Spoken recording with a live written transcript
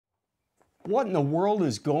What in the world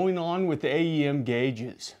is going on with the AEM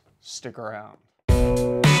gauges? Stick around.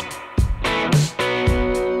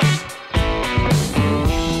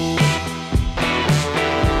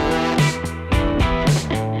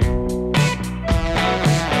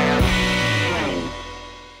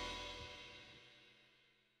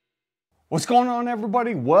 What's going on,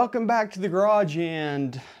 everybody? Welcome back to the garage,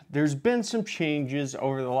 and there's been some changes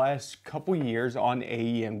over the last couple years on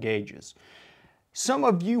AEM gauges. Some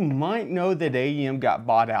of you might know that AEM got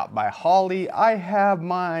bought out by Holley. I have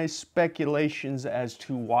my speculations as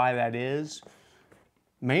to why that is.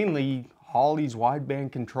 Mainly, Holley's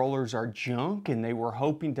wideband controllers are junk, and they were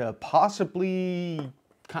hoping to possibly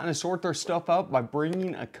kind of sort their stuff out by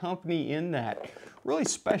bringing a company in that really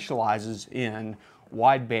specializes in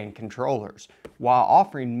wideband controllers. While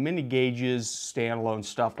offering mini gauges, standalone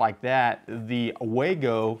stuff like that, the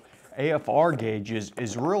Wago AFR gauges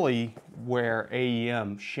is really where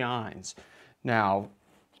AEM shines. Now,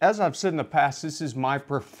 as I've said in the past, this is my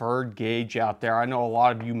preferred gauge out there. I know a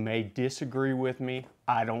lot of you may disagree with me.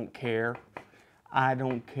 I don't care. I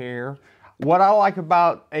don't care. What I like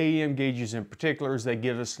about AEM gauges in particular is they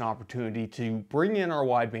give us an opportunity to bring in our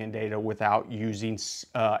wideband data without using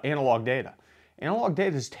analog data. Analog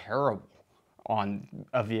data is terrible on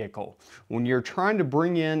a vehicle. When you're trying to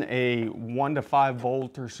bring in a 1 to 5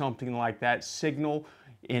 volt or something like that signal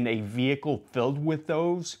in a vehicle filled with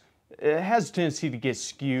those, it has a tendency to get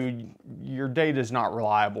skewed. Your data is not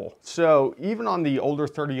reliable. So even on the older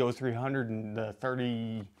 300300 and the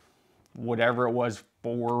 30 whatever it was,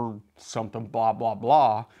 4 something blah blah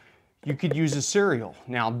blah, you could use a serial.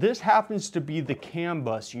 Now this happens to be the CAN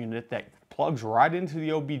bus unit that plugs right into the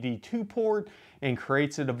OBD2 port and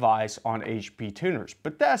creates a device on HP tuners.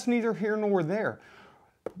 But that's neither here nor there.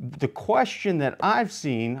 The question that I've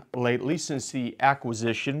seen lately since the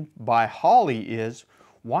acquisition by Holley is,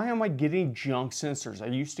 why am I getting junk sensors? I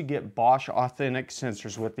used to get Bosch authentic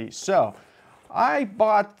sensors with these. So I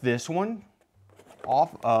bought this one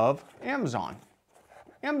off of Amazon.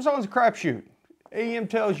 Amazon's a crapshoot. AEM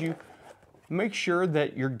tells you, make sure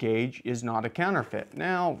that your gauge is not a counterfeit.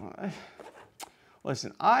 Now,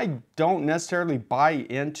 listen, I don't necessarily buy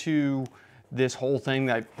into this whole thing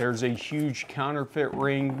that there's a huge counterfeit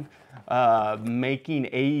ring making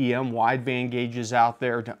AEM wideband gauges out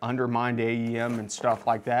there to undermine AEM and stuff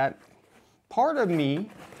like that. Part of me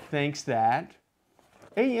thinks that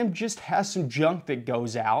AEM just has some junk that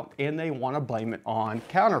goes out and they want to blame it on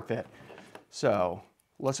counterfeit. So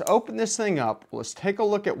let's open this thing up. Let's take a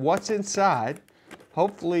look at what's inside.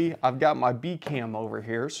 Hopefully I've got my B cam over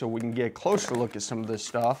here so we can get a closer look at some of this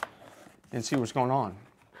stuff and see what's going on.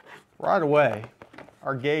 Right away,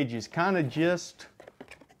 our gauge is kind of just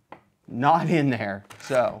not in there.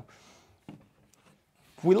 So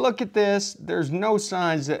if we look at this, there's no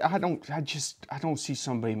signs that I don't see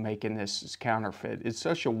somebody making this as counterfeit. It's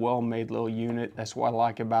such a well-made little unit. That's what I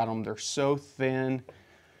like about them. They're so thin.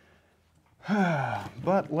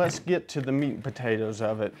 But let's get to the meat and potatoes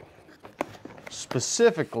of it.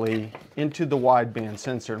 Specifically into the wideband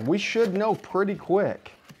sensor. We should know pretty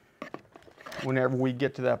quick whenever we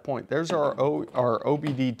get to that point. There's our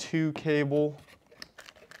OBD2 cable.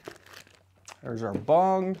 There's our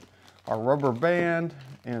bung, our rubber band,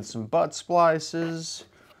 and some butt splices.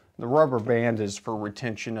 The rubber band is for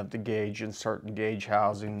retention of the gauge in certain gauge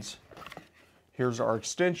housings. Here's our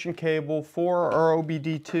extension cable for our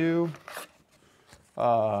OBD2.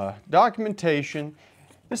 Documentation.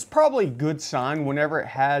 This is probably a good sign whenever it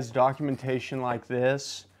has documentation like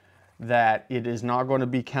this that it is not going to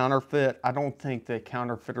be counterfeit. I don't think that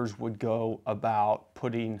counterfeiters would go about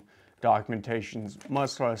putting documentations,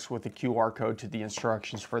 much less with a QR code to the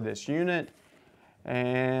instructions for this unit.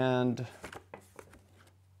 And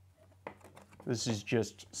this is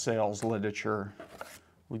just sales literature.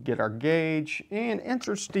 We get our gauge, and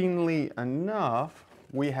interestingly enough,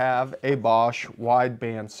 we have a Bosch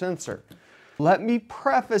wideband sensor. Let me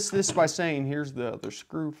preface this by saying, here's the other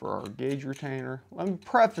screw for our gauge retainer. Let me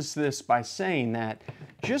preface this by saying that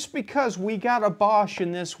just because we got a Bosch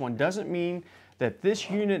in this one doesn't mean that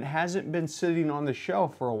this unit hasn't been sitting on the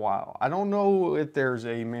shelf for a while. I don't know if there's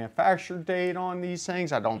a manufacturer date on these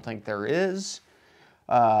things. I don't think there is.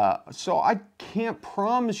 So I can't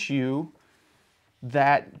promise you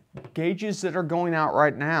that gauges that are going out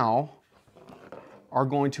right now are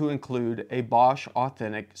going to include a Bosch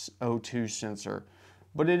Authentic O2 sensor.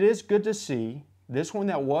 But it is good to see this one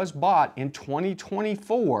that was bought in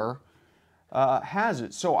 2024 has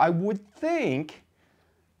it. So I would think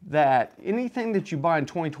that anything that you buy in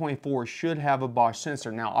 2024 should have a Bosch sensor.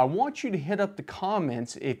 Now I want you to hit up the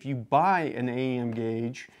comments if you buy an AEM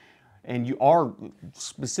gauge and you are,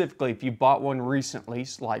 specifically if you bought one recently,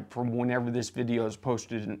 like from whenever this video is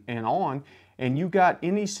posted and on, and you got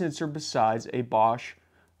any sensor besides a Bosch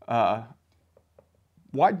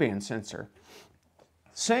wideband sensor.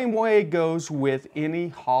 Same way it goes with any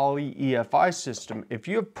Holley EFI system. If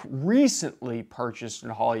you have recently purchased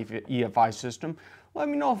a Holley EFI system, let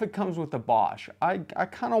me know if it comes with a Bosch. I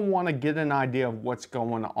kind of want to get an idea of what's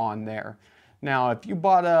going on there. Now, if you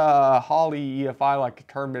bought a Holley EFI like a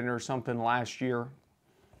turbine or something last year,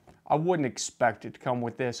 I wouldn't expect it to come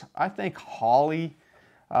with this. I think Holley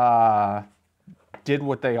did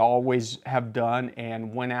what they always have done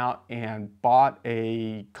and went out and bought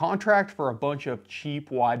a contract for a bunch of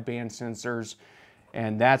cheap wideband sensors,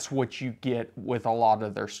 and that's what you get with a lot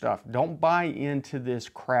of their stuff. Don't buy into this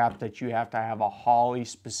crap that you have to have a Holley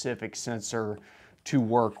specific sensor to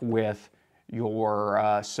work with your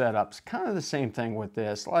setups. Kind of the same thing with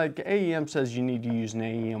this. Like AEM says you need to use an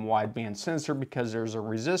AEM wideband sensor because there's a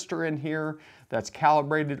resistor in here that's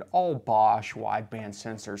calibrated. All Bosch wideband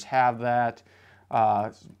sensors have that.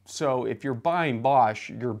 So if you're buying Bosch,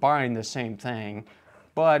 you're buying the same thing,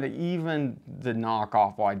 but even the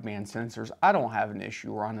knockoff wideband sensors, I don't have an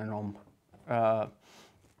issue running them.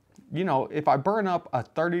 You know, if I burn up a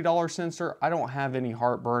 $30 sensor, I don't have any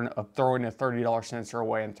heartburn of throwing a $30 sensor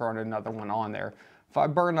away and throwing another one on there. If I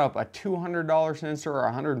burn up a $200 sensor or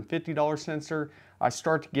a $150 sensor, I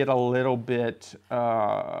start to get a little bit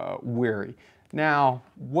weary. Now,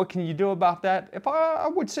 what can you do about that? I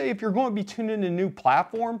would say if you're going to be tuning a new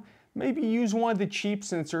platform, maybe use one of the cheap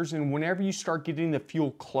sensors, and whenever you start getting the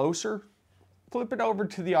fuel closer, flip it over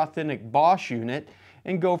to the authentic Bosch unit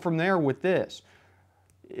and go from there with this.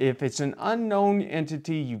 If it's an unknown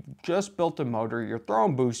entity, you've just built a motor, you're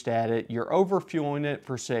throwing boost at it, you're overfueling it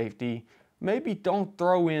for safety, maybe don't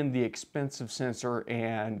throw in the expensive sensor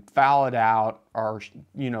and foul it out or,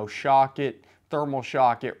 you know, shock it, thermal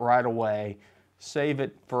shock it right away. Save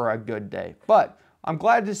it for a good day. But I'm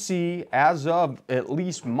glad to see, as of at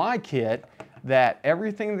least my kit, that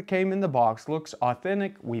everything that came in the box looks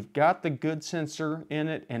authentic. We've got the good sensor in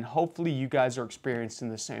it, and hopefully you guys are experiencing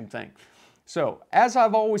the same thing. So, as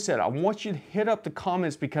I've always said, I want you to hit up the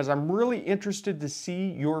comments because I'm really interested to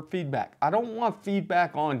see your feedback. I don't want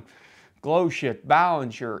feedback on glow shift,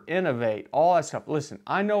 Ballinger, Innovate, all that stuff. Listen,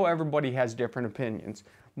 I know everybody has different opinions.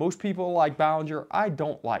 Most people like Ballinger. I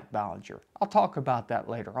don't like Ballinger. I'll talk about that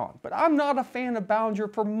later on. But I'm not a fan of Ballinger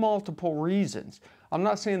for multiple reasons. I'm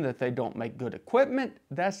not saying that they don't make good equipment.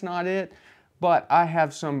 That's not it. But I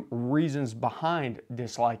have some reasons behind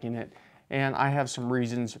disliking it. And I have some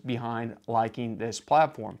reasons behind liking this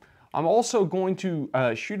platform. I'm also going to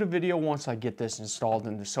shoot a video once I get this installed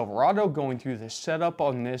in the Silverado, going through the setup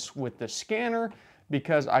on this with the scanner,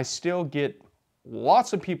 because I still get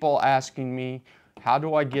lots of people asking me, how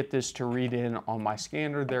do I get this to read in on my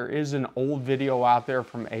scanner? There is an old video out there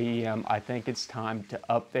from AEM. I think it's time to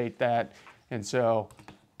update that. And so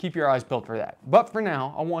keep your eyes peeled for that. But for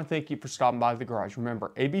now, I want to thank you for stopping by the garage.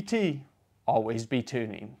 Remember, ABT, always be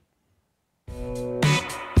tuning.